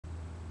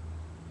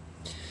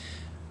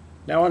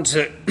Now on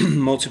to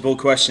multiple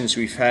questions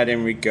we've had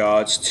in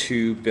regards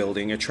to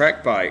building a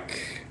track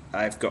bike.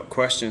 I've got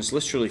questions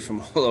literally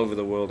from all over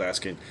the world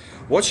asking,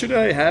 what should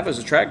I have as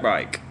a track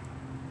bike?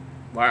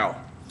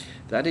 Wow,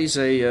 that's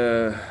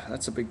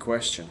a big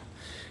question.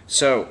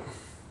 So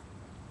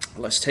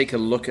let's take a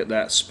look at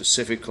that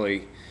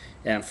specifically.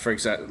 And for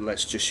example,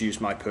 let's just use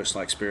my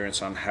personal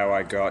experience on how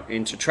I got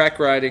into track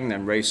riding,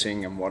 then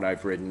racing, and what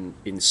I've ridden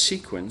in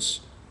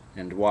sequence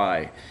and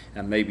why.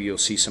 And maybe you'll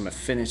see some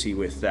affinity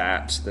with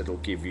that that'll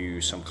give you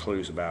some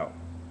clues about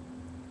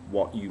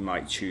what you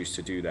might choose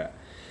to do that.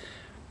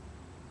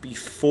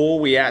 Before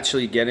we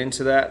actually get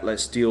into that,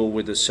 let's deal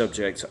with the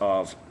subject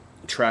of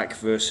track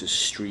versus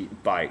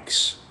street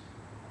bikes.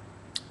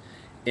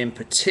 In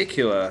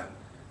particular,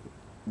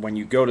 when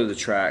you go to the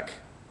track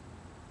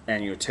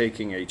and you're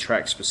taking a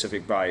track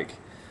specific bike,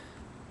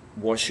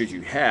 what should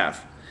you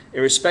have?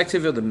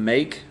 Irrespective of the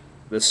make,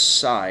 the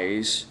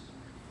size,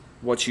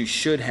 what you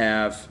should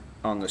have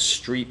on the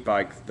street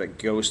bike that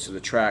goes to the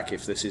track,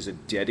 if this is a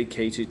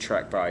dedicated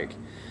track bike,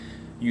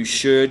 you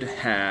should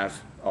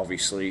have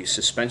obviously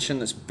suspension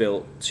that's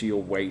built to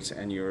your weight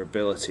and your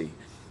ability,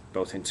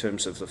 both in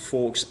terms of the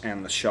forks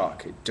and the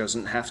shock. It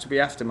doesn't have to be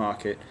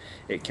aftermarket.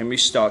 It can be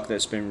stock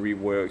that's been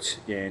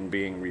reworked in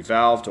being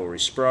revalved or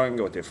resprung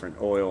or different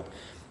oil,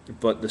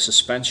 but the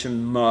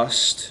suspension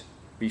must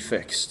be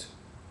fixed.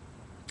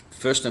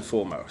 First and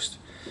foremost,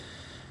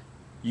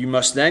 you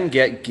must then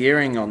get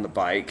gearing on the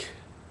bike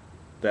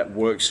that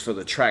works for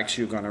the tracks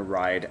you're going to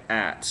ride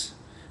at.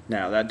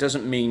 Now, that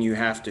doesn't mean you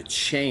have to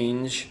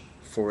change,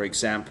 for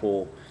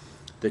example,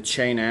 the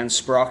chain and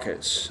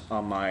sprockets.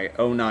 On my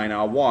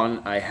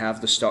 09R1, I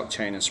have the stock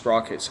chain and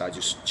sprockets. I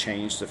just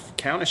changed the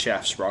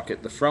countershaft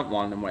sprocket, the front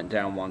one, and went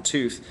down one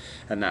tooth,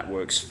 and that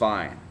works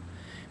fine.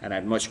 And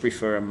I'd much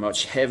prefer a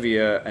much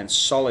heavier and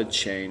solid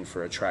chain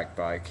for a track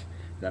bike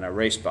than a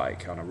race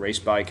bike. On a race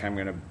bike, I'm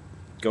going to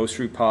go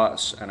through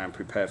parts and I'm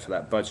prepared for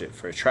that budget.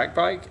 For a track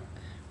bike,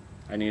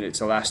 I need it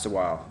to last a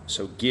while.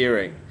 So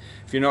gearing.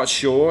 If you're not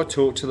sure,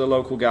 talk to the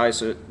local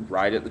guys that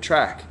ride at the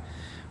track.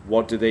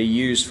 What do they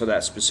use for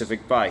that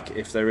specific bike?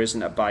 If there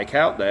isn't a bike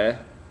out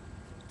there,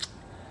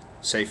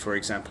 say for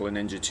example a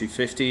Ninja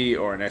 250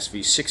 or an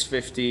SV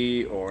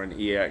 650 or an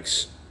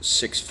EX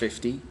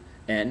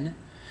 650N,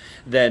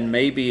 then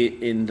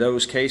maybe in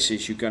those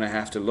cases you're going to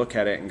have to look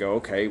at it and go,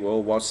 okay,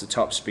 well, what's the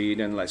top speed,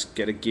 and let's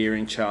get a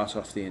gearing chart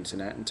off the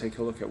internet and take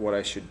a look at what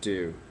I should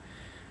do.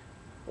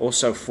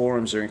 Also,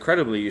 forums are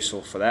incredibly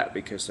useful for that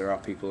because there are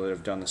people that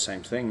have done the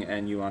same thing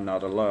and you are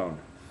not alone.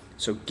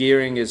 So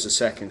gearing is the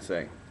second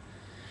thing.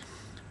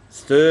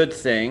 Third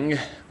thing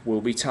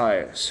will be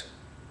tires.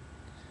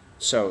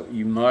 So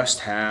you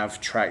must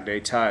have track day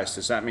tires.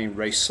 Does that mean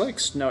race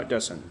slicks? No, it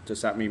doesn't.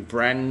 Does that mean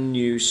brand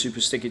new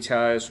super sticky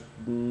tires?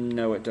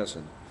 No, it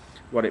doesn't.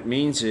 What it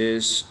means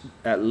is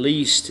at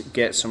least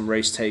get some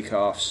race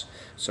takeoffs.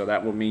 So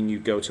that will mean you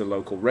go to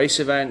local race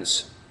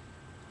events,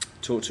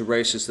 talk to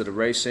racers that are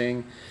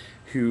racing,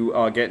 who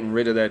are getting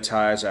rid of their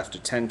tires after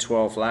 10,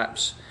 12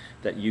 laps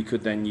that you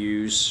could then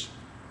use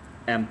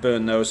and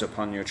burn those up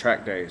on your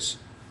track days.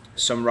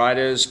 Some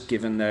riders,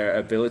 given their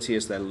ability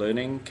as they're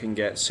learning, can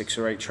get 6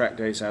 or 8 track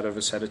days out of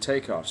a set of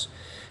takeoffs.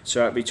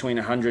 So at between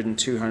 $100 and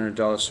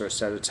 $200 for a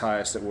set of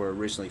tires that were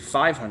originally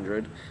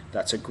 $500,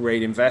 that's a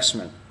great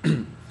investment.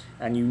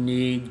 And you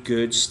need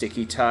good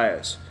sticky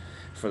tires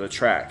for the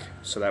track.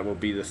 So that will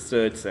be the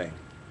third thing.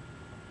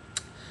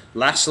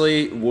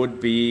 Lastly would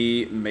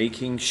be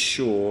making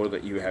sure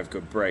that you have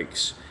good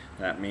brakes.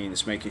 That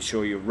means making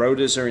sure your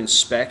rotors are in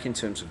spec in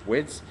terms of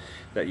width,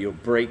 that your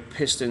brake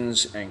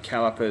pistons and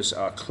calipers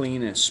are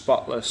clean and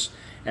spotless,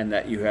 and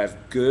that you have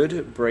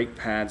good brake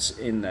pads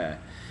in there.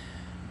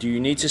 Do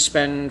you need to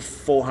spend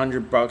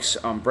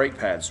 $400 on brake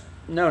pads?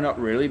 No, not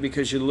really,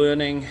 because you're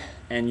learning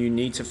and you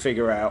need to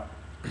figure out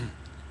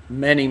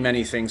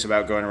many things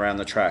about going around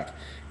the track.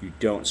 You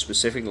don't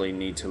specifically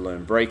need to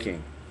learn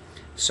braking.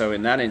 So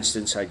in that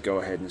instance, I'd go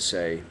ahead and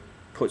say,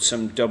 put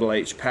some double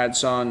H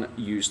pads on,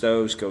 use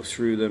those, go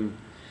through them,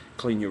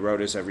 clean your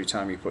rotors every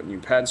time you put new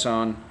pads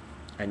on,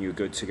 and you're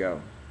good to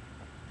go.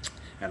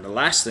 And the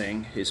last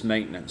thing is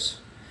maintenance.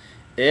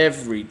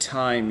 Every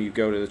time you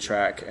go to the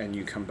track and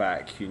you come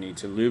back, you need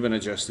to lube and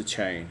adjust the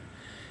chain.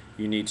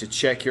 You need to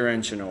check your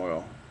engine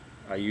oil.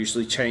 I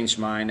usually change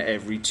mine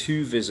every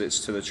 2 visits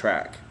to the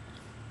track,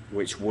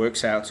 which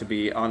works out to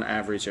be on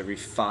average every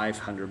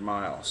 500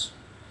 miles.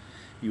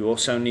 You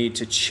also need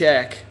to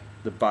check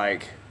the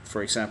bike,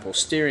 for example,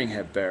 steering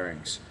head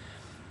bearings.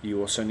 You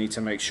also need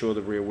to make sure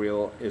the rear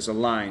wheel is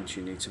aligned.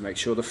 You need to make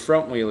sure the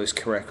front wheel is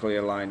correctly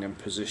aligned and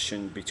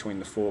positioned between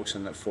the forks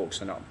and that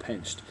forks are not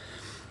pinched.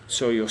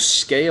 So your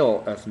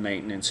scale of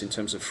maintenance in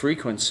terms of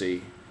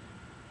frequency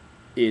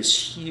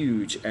is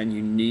huge, and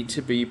you need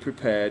to be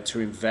prepared to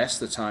invest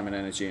the time and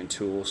energy and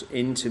tools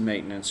into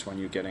maintenance when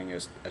you're getting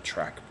a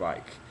track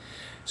bike.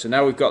 So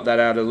now we've got that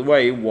out of the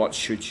way, what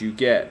should you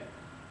get?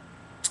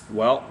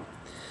 Well,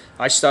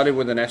 I started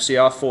with an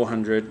FCR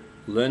 400,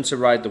 learned to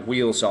ride the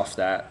wheels off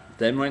that,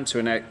 then went to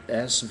an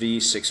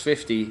SV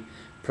 650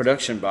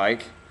 production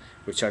bike,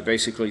 which I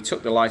basically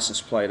took the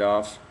license plate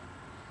off,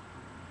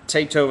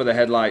 taped over the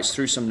headlights,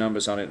 threw some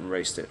numbers on it, and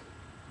raced it.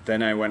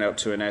 Then I went up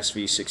to an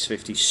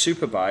SV650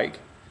 Superbike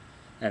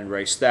and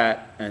raced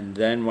that, and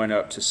then went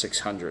up to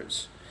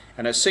 600s.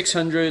 And at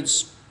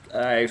 600s,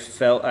 I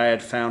felt I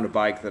had found a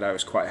bike that I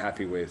was quite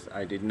happy with.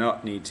 I did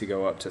not need to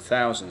go up to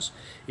thousands,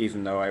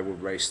 even though I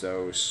would race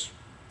those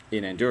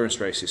in endurance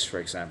races, for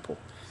example.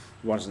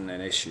 It wasn't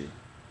an issue.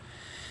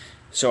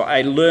 So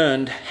I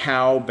learned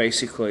how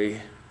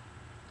basically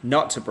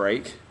not to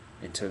brake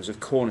in terms of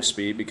corner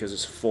speed because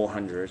it's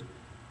 400,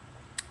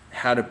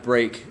 how to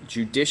brake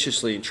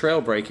judiciously and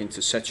trail braking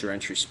to set your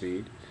entry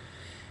speed,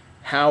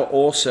 how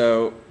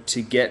also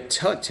to get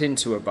tucked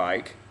into a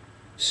bike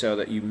so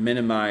that you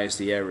minimize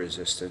the air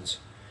resistance.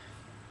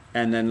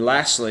 And then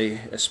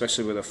lastly,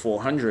 especially with a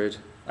 400,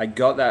 I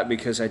got that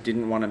because I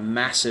didn't want a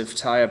massive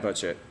tire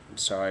budget.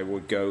 So I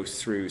would go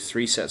through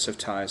 3 sets of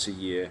tires a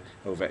year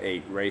over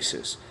 8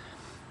 races.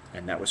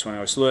 And that was when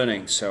I was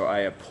learning. So I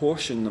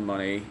apportioned the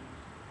money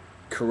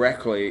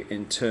correctly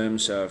in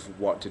terms of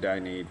what did I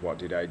need, what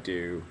did I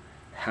do,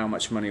 how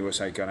much money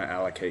was I going to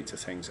allocate to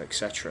things,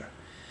 etc.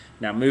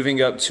 Now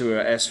moving up to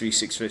a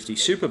SV650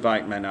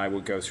 Superbike meant I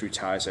would go through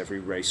tires every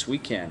race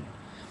weekend.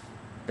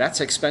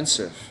 That's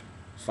expensive.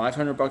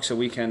 $500 a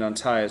weekend on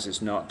tires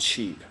is not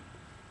cheap.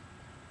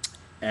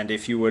 And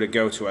if you were to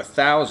go to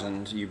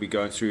 1,000, you'd be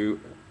going through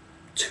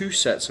 2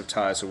 sets of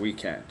tires a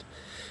weekend.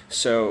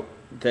 So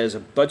there's a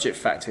budget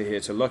factor here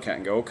to look at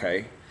and go,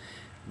 okay,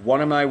 what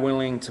am I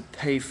willing to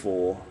pay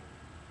for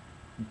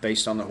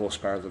based on the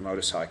horsepower of the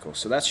motorcycle?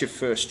 So that's your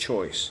first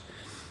choice.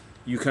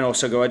 You can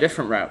also go a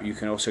different route. You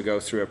can also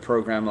go through a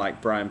program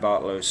like Brian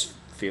Bartlow's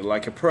Feel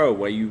Like a Pro,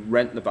 where you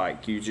rent the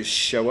bike. You just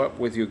show up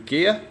with your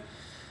gear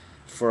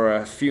for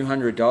a few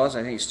 $100s.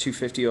 I think it's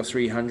 $250 or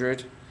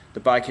 $300. The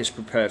bike is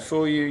prepared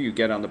for you. You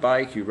get on the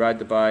bike, you ride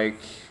the bike.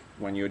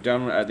 When you're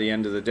done at the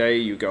end of the day,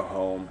 you go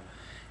home.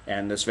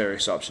 And there's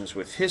various options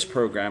with his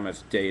program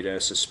of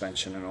data,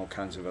 suspension, and all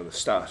kinds of other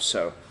stuff.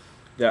 So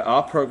there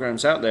are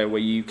programs out there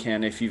where you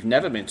can, if you've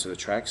never been to the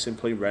track,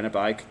 simply rent a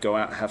bike, go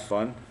out, have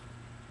fun,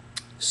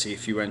 see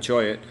if you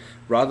enjoy it,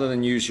 rather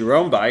than use your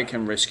own bike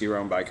and risk your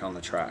own bike on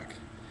the track.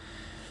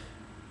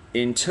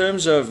 In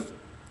terms of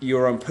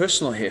your own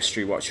personal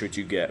history, what should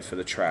you get for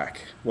the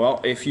track?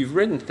 Well, if you've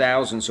ridden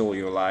thousands all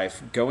your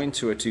life, going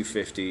to a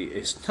 250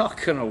 is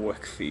not going to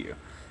work for you.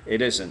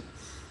 It isn't.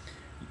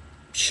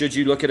 Should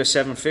you look at a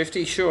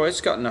 750? Sure,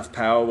 it's got enough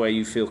power where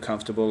you feel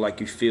comfortable,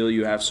 like you feel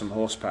you have some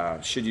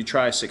horsepower. Should you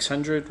try a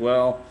 600?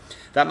 Well,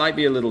 that might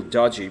be a little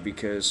dodgy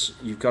because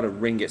you've got to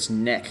wring its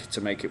neck to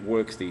make it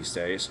work these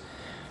days.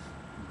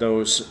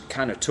 Those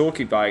kind of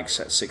torquey bikes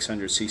at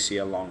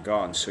 600cc are long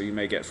gone, so you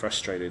may get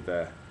frustrated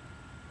there.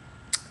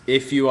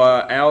 If you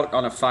are out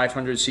on a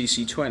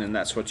 500cc twin and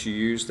that's what you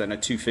use, then a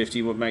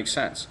 250 would make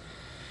sense.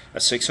 A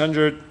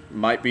 600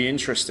 might be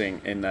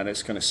interesting in that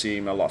it's going to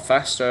seem a lot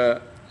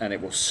faster, and it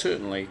will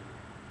certainly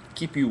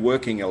keep you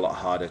working a lot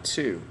harder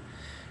too.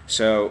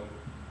 So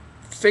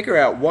figure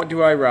out, what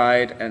do I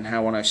ride and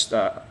how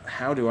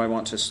do I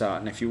want to start?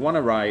 And if you want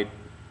to ride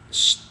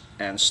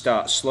and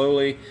start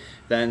slowly,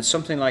 then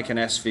something like an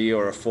SV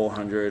or a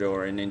 400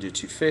 or a Ninja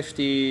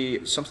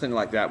 250, something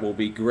like that will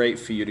be great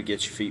for you to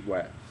get your feet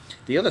wet.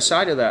 The other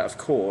side of that, of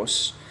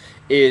course,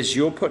 is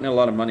you're putting a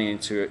lot of money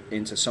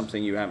into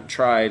something you haven't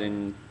tried,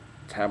 and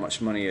how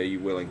much money are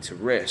you willing to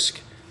risk?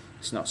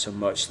 It's not so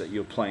much that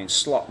you're playing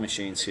slot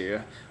machines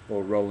here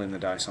or rolling the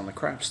dice on the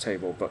craps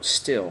table, but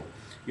still,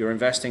 you're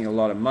investing a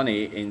lot of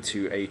money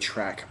into a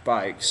track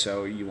bike,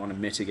 so you want to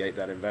mitigate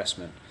that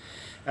investment.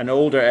 An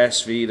older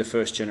SV, the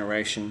first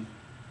generation,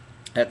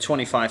 at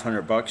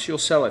 $2,500, you'll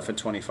sell it for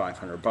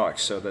 $2,500,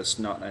 so that's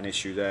not an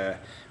issue there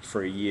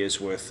for a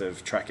year's worth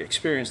of track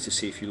experience to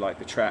see if you like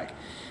the track.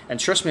 And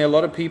trust me, a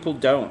lot of people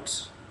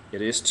don't.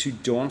 It is too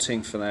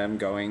daunting for them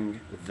going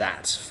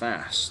that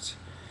fast.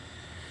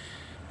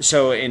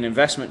 So in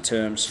investment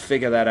terms,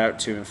 figure that out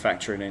too and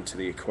factor it into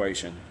the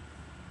equation.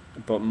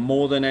 But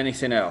more than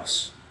anything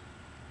else,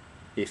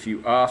 if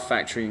you are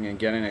factoring and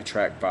getting a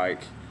track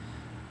bike,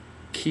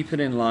 keep it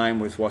in line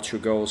with what your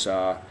goals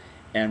are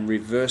and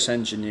reverse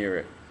engineer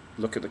it.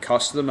 Look at the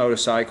cost of the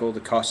motorcycle,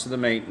 the cost of the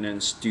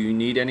maintenance. Do you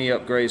need any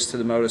upgrades to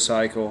the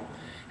motorcycle?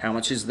 How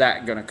much is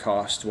that going to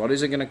cost? What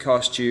is it going to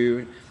cost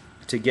you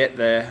to get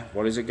there?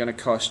 What is it going to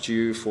cost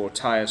you for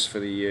tires for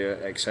the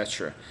year,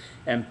 etc.?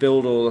 And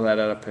build all of that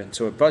up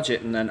into a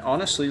budget, and then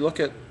honestly look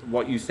at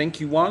what you think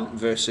you want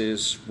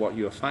versus what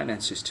your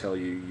finances tell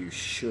you you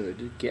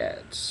should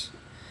get.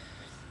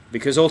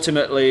 Because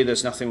ultimately,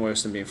 there's nothing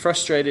worse than being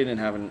frustrated and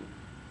having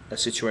a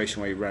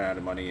situation where you run out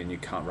of money and you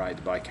can't ride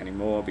the bike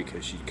anymore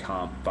because you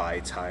can't buy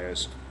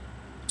tires,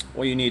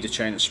 or you need to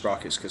change the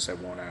sprockets because they're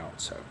worn out.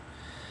 So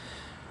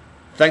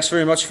thanks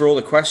very much for all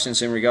the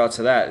questions in regard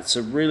to that. It's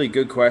a really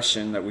good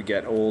question that we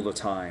get all the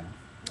time.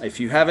 If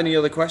you have any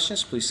other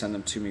questions, please send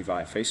them to me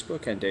via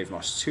Facebook and Dave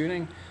Moss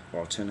Tuning,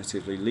 or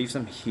alternatively leave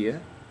them here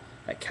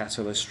at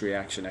Catalyst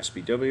Reaction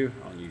SBW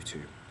on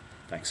YouTube.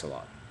 Thanks a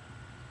lot.